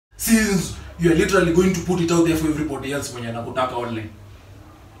since you are literally going to put it out there for everybody else when you're nakutaka online.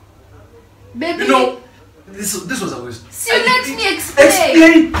 Baby, you know, this was a waste. So let me explain.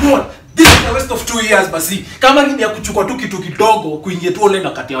 Explain what? This is a waste of 2 years basi. Kama ni ya kuchukua tu kitu kidogo kuingia tu online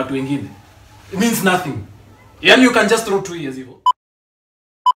na kati ya watu wengine. It means nothing. Yani you can just throw 2 years hivyo.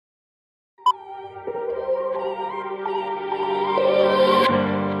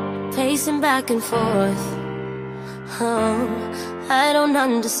 Pacing back and forth. Oh, I don't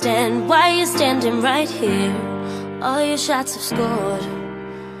understand why you're standing right here. All your shots have scored.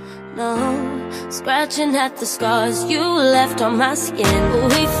 No, scratching at the scars you left on my skin.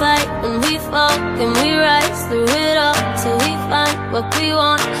 We fight and we fall and we rise through it all till we find what we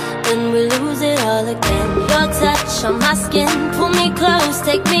want, then we lose it all again. Your touch on my skin, pull me close,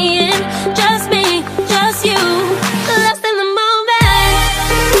 take me in. Just me, just you, lost in the moment.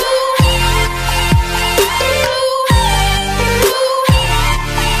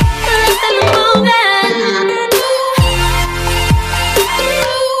 Lost in the moment.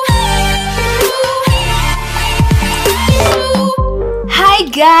 Hi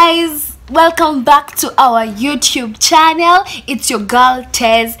guys, welcome back to our YouTube channel. It's your girl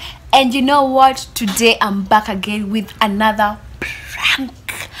Tez, and you know what? Today I'm back again with another prank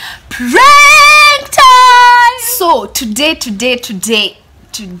time. So today,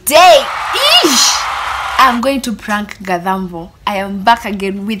 I'm going to prank Gadhambo. I am back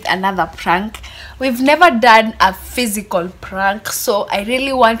again with another prank. We've never done a physical prank, so I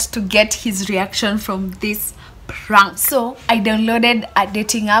really want to get his reaction from this prank. So I downloaded a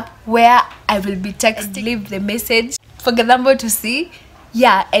dating app where I will be texting, leave the message for Gadhambo to see.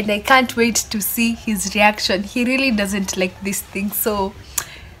 Yeah, and I can't wait to see his reaction. He really doesn't like this thing, so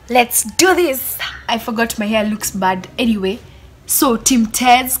let's do this. I forgot my hair looks bad. Anyway, so Team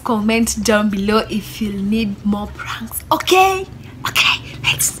Tez, comment down below if you need more pranks. Okay,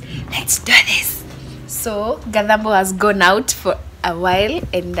 let's do this. So Gadhambo has gone out for a while,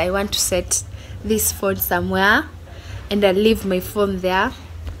 and I want to set this phone somewhere, and I'll leave my phone there.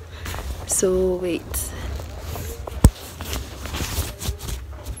 So wait.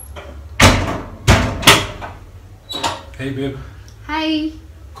 Hey babe. Hi.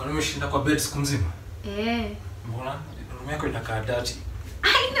 Kwa nini umeshinda kwa bed siku nzima? Mbona room yako inakaa dirty?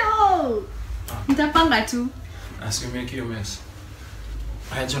 I know. Nitapanga tu. As you make your mess.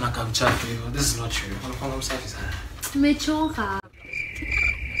 Haya jona kamchafu hivyo. This is not true. Unapanga msafi sana. Nimechoka.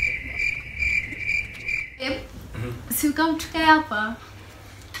 Si ukamtukae hapa.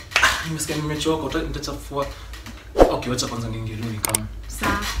 Nimesikia nimechoka, nitachafua. Okay, wacha kwanza niingie kama.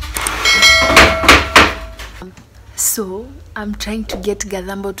 Sawa. So, I'm trying to get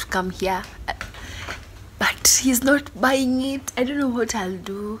Gadhambo to come here, but he's not buying it. I don't know what I'll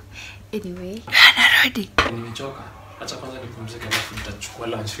do. Anyway, I'm ready. Nimechoka. Acha kwanza nipumzike alafu nitachukua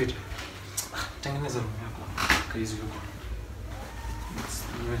lunch fit. Tengeneza room yako. Kaizi huko.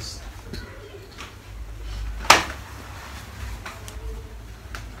 Yes.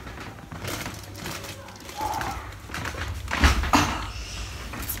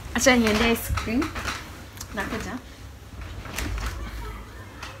 Acha niende ice cream. Nakuja.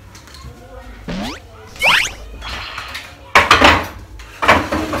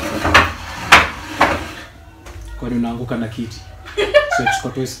 Kwani unaanguka na kiti? So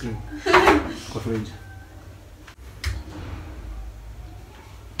chukua tu ice cream. Kwa fridge.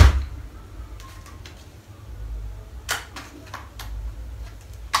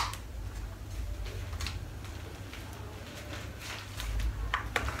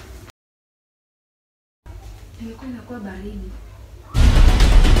 Ilikuwa inakuwa baridi.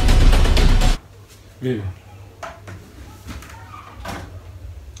 Vipi?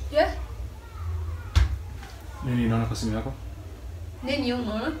 Yeah. Nini unaona kwa simu yako? Nini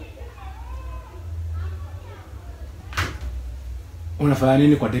unaona? Unafanya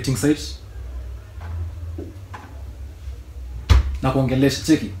nini kwa dating sites? Na kuongelesha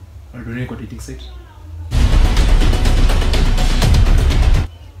cheki. Unafanya nini kwa dating sites?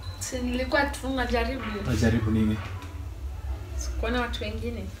 Si nilikuwa tu najaribu. Unajaribu nini? Kuona watu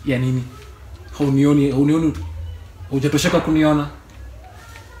wengine. Ya nini? Haunioni. Hujatosheka kuniona.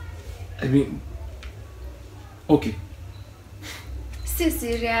 I mean, okay. Si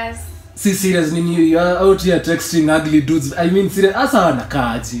serious. Si serious nini? You are out here texting ugly dudes. I mean serious. Asa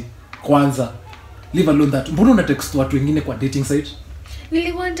wanakaaje kwanza. Leave alone that. Mbona una text watu wengine kwa dating site?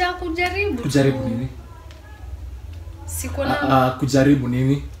 Niliwanda kujaribu. Kujaribu nini? Sikuona. Kujaribu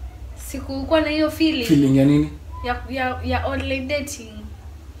nini? Sikukuwa na hiyo feeling. Feeling ya nini? Ya online dating.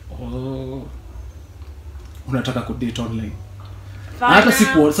 Oh. Unataka ku date online. Hata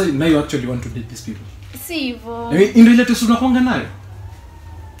siku so now you actually want to date these people. Si hivyo. I mean, in relatives unakonga nayo.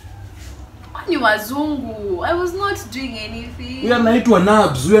 Ni wazungu. I was not doing anything. Huyu anaitwa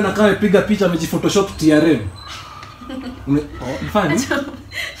Nabs, huyu anakaa amepiga picha amejiphotoshop TRM. Ifani?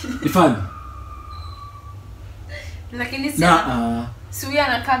 Ifani. Lakini si huyu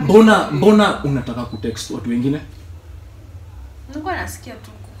anakaa. Mbona unataka kutext watu wengine? Nilikuwa nasikia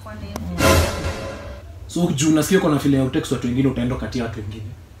tu kwa nini. So juu nasikia kuna feel ya text watu wengine utaenda kati ya watu wengine.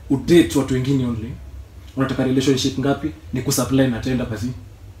 Udate watu wengine only. Unataka relationship ngapi? Ni kusupply na tenda basi.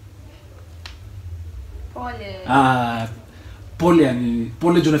 Pole.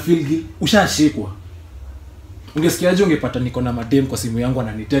 Pole juu na feel guilt. Ushashikwa. Ungesikiaje ungepata niko na madem kwa simu yangu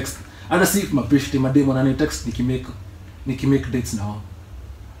anani text. Hata si mapeshte madem anani text nikimake dates na wao.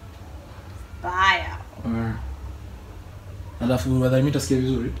 Baya. Alafu wadhani mtasikia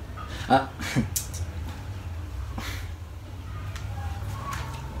vizuri.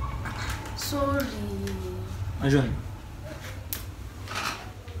 Sorry. Ajua.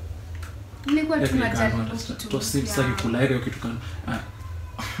 Nilikuwa tunajaribu kitu. Sasa kula hiyo kitu kana.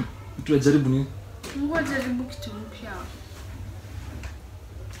 Tunajaribu nini? Ngojaribu kitu mpya.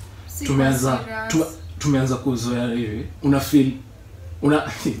 Tumeanza kuzoea hivi. Una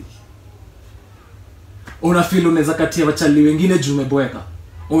feel unaweza katia wachali wengine juu umeboeka.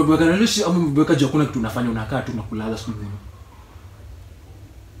 Umeboeka na lishi au umeboeka juu hakuna kitu unafanya, unakaa tu unakulala siku nzima.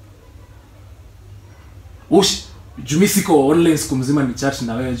 Jumi siko online siku mzima ni chat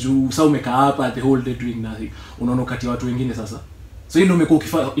na wewe juu sasa umekaa hapa the whole day doing nothing. Unaona kati ya watu wengine sasa. So hii ndio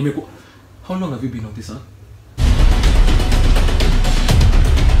imekuwa how long have you been on this?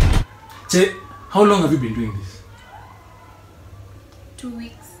 How long have you been doing this? 2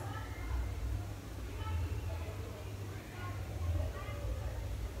 weeks.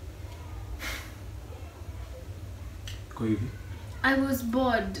 Kwa hivi. I was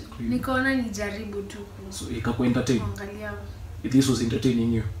bored. Nikaona nijaribu tu. So ikaku entertain. Angalia. This was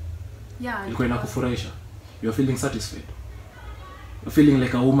entertaining you. Yeah. Ilikuwa inakufurahisha. You are feeling satisfied. You're feeling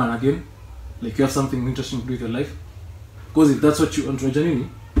like a woman again. Like you have something interesting to do with your life. Because if that's what you want to do nini?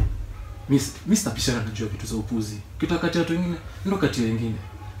 Mr. Pishana anajua vitu za upuzi. Kitaka kati ya watu wengine, ndio kati ya wengine.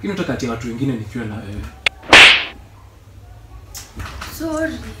 Kini utaka kati ya watu wengine nikiwa na wewe.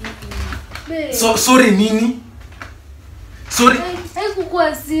 Sorry. Sorry nini? Sorry.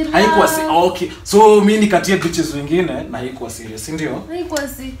 Haikuwa serious. Haikuwa serious. Okay. So mimi nikatia bitches wengine na haikuwa serious, ndio? Haikuwa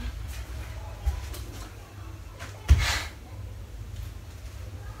serious.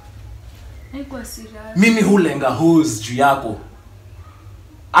 Haikuwa serious. Mimi hulenga hoes juu yako.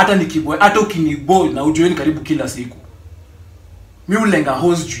 Hata ukiniboy na ujoin karibu kila siku. Mimi hulenga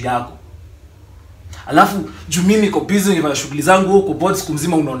hoes juu yako. Alafu juu mimi niko busy na shughuli zangu huko board siku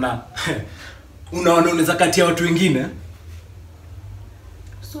mzima unaona. Unaweza katia watu wengine.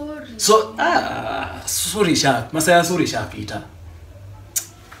 Sorry. Sorry sharp. Masaya sorry sharp ita.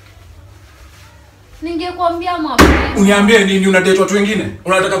 Ningekwambia mapema. Uniambie nini una date watu wengine?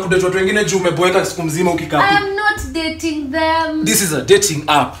 Unataka kudate watu wengine juu umeboeka siku mzima ukikaa. I am not dating them. This is a dating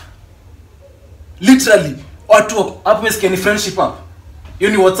app. Literally, watu hapo umesikia ni friendship app.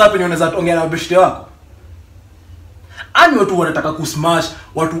 Hiyo ni WhatsApp yenye unaweza ongea na beshte wako. Ani watu wanataka kusmash,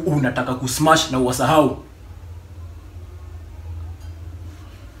 watu unataka kusmash na usahau.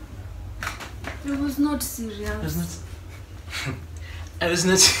 It was not serious. I was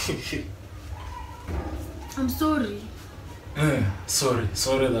not. I'm sorry.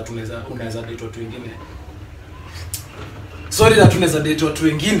 Sorry that unaweza date watu wengine. Sorry that unaweza date watu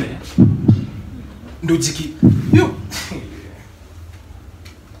wengine. Ndio jiki. Yo.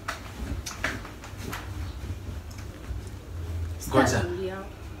 Goja.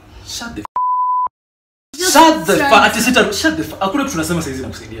 Shut the fuck. Hakuna kitu tunasema saizi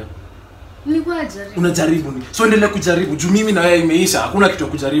nakusaidia. Nilikuwa jaribu. Unajaribu ni. So endelea kujaribu. Juu mimi na wewe imeisha. Hakuna kitu ya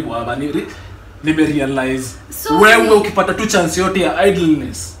kujaribu hapa. Nimerealize. Wewe ukipata tu chance yote ya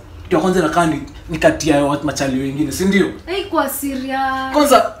idleness. Kitu ya kwanza inakaa ni kati ya watu machali wengine, si ndio? Haikuwa serious.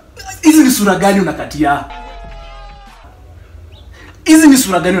 Kwanza hizi ni sura gani unakatia? Hizi ni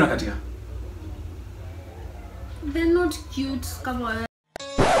sura gani unakatia? They're not cute kama.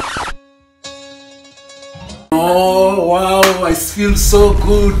 Oh wow, I feel so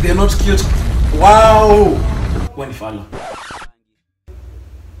good. They're not cute. Wow. Wani follow.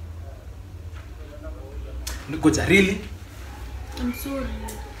 Ngoja really? I'm sorry.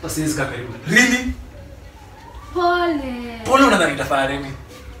 Basi hizi karibu. Really? Pole unadhani nitafanya nini?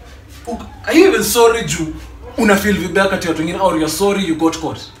 Are you even sorry juu una feel vibaya kati ya watu wengine or you're sorry you got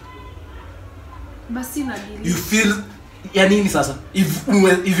caught? Basi na delete. You feel ya nini sasa?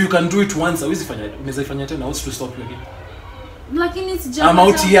 If you can do it once, unaweza fanya tena, what's to stop you again? Lakini sijapata. I'm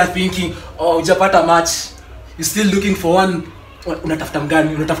out here thinking, hujapata match. You still looking for one. Unatafuta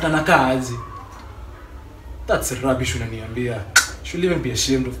mgani? Unatafuta na kazi. That's rubbish unaniambia. Should even be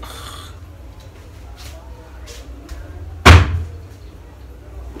ashamed of.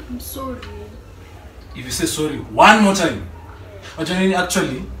 I'm sorry. If you say sorry one more time,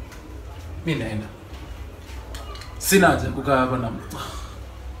 actually, mi naenda. Sina haja kukaa hapa na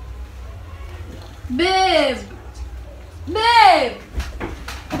Babe!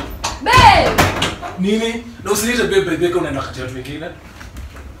 nini? Na usiniite babe unaenda kati ya watu wengine.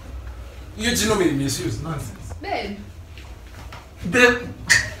 Hiyo jino misuse nonsense. Babe.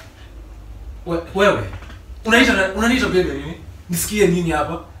 Wewe. Unaniita babe nini? Nisikie nini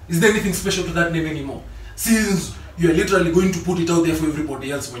hapa? Is there anything special to that name anymore? Since you are literally going to put it out there for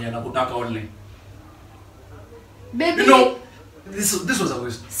everybody else when you're anakutaka online. Baby. You know, this was a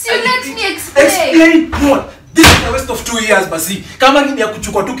waste. So let me explain. Explain what? This is a waste of 2 years basi. Kama ni ya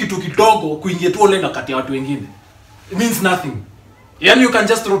kuchukua tu kitu kidogo kuingia tu online kati ya watu wengine. It means nothing. Yani you can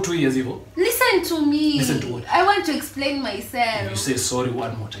just throw 2 years hivyo. Listen to me. Listen to what? I want to explain myself. If you say sorry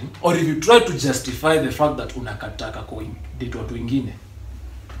one more time or if you try to justify the fact that unakataka date watu wengine.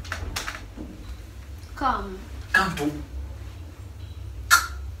 Come to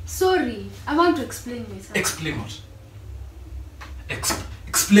sorry, I want to explain myself. explain what?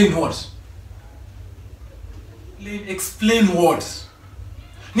 Explain what? Explain what?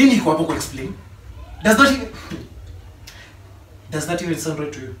 Nini iko hapo ku explain? Does that even sound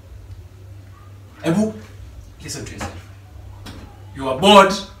right to you? Ebu, listen to yourself. You are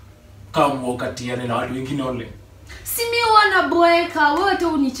bored, come wakatiane na watu wengine online. Simi wana boeka, wote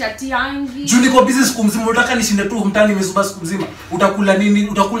unichatiangi. Juu niko busy siku mzima, unataka nishinde tu mtaani nimezuba siku mzima. Utakula nini?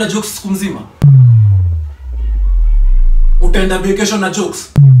 Utakula jokes siku mzima. Utaenda vacation na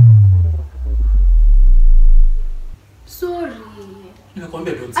jokes. Sorry.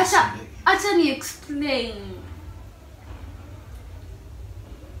 Nimekwambia don't. Acha ni explain.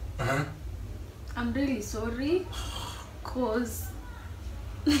 I'm really sorry. Cause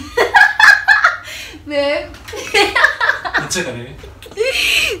babe. Nacheka nini?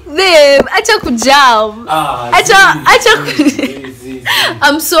 Babe, acha kujam.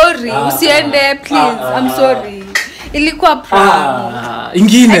 I'm sorry. Usiende please. I'm sorry. Ilikuwa prank.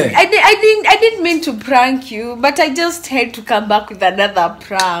 Ingine. I didn't mean to prank you, but I just had to come back with another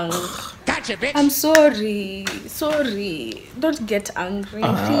prank. Gotcha, bitch. I'm sorry. Don't get angry,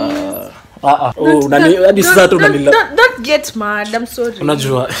 please. Don't get mad. I'm sorry.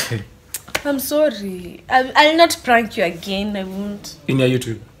 Unajua. I'm sorry. I'll not prank you again. I won't. In your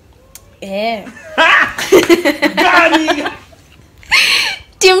YouTube. Yeah.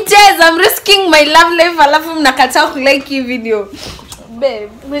 Team Chase, I'm risking my love life. Alafu mnakataa kulike hii video. Babe,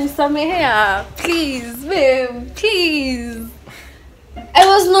 mnisamehea. Please, babe. Please. I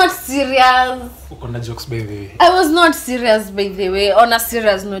was not serious. Uko na jokes by the way. I was not serious by the way. On a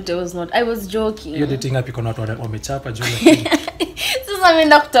serious note, I was not. I was joking. You're dating up iko na watu wamechapa juu. Sasa mimi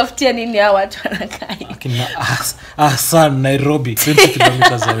ndakufutia nini hao watu wanakaa? Akina San Nairobi 20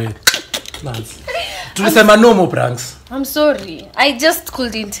 kilometers away. Nice. Tulisema no more pranks. I'm sorry. I just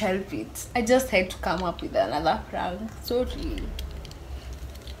couldn't help it. I just had to come up with another prank. Sorry.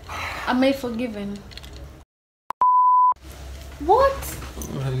 Am I forgiven? What?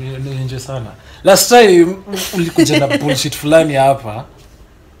 Nje sana. Last time ulikuja na bullshit fulani hapa.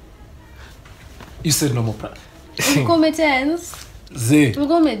 You said no more prank. Competence.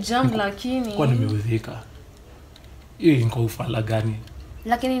 Tulikuwa umejump lakini. Kwa nimeudhika. Hiyo inko ufala gani?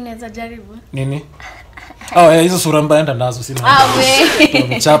 Lakini inaweza jaribu. Nini? Hizo sura mbaya enda nazo sina.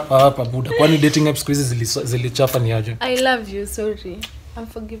 Tumechapa hapa buda. Kwani dating apps hizi zilichapa ni aje? I love you, sorry. I'm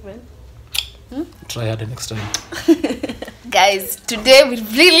forgiven. Try harder next time. Guys, today we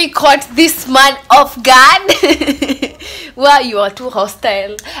really caught this man off guard. Wow, you are too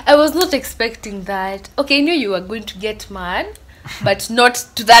hostile. I was not expecting that. Okay, I knew you were going to get mad, but not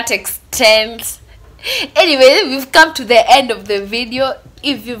to that extent. Anyway, we've come to the end of the video.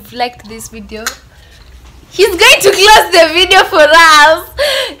 If you've liked this video, he's going to close the video for us.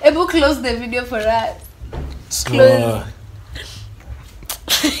 Ebu close the video for us. Close.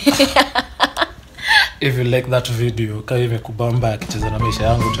 If you like that video, kama imekubamba akicheza na maisha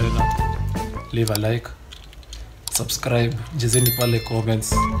yangu tena, leave a like, subscribe, jezeni pale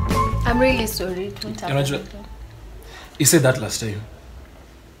comments. I'm really sorry. It won't happen. You said that last time.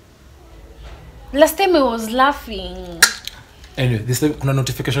 Last time I was laughing. Anyway, this time kuna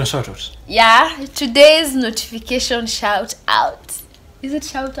notification shout out. Yeah, today's notification shout out. Is it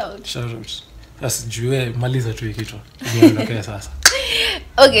shout out? Shout out. That's jue maliza tu kitu. Niondokea sasa.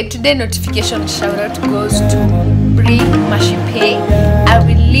 Okay, today notification shout out goes to Brie Mashipe. I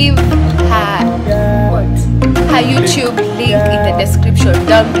will leave her YouTube link in the description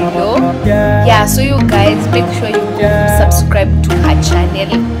down below. Yeah, so you guys make sure you go subscribe to her channel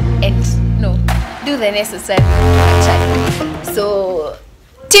and do the necessary to her channel. So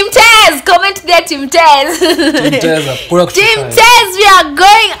Team Tez, comment there, Team Tez. Team Tez, we are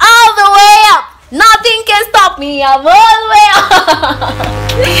going all the way up. Nothing can stop me. I'm all the way up.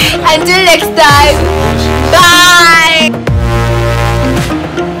 Until next time, bye.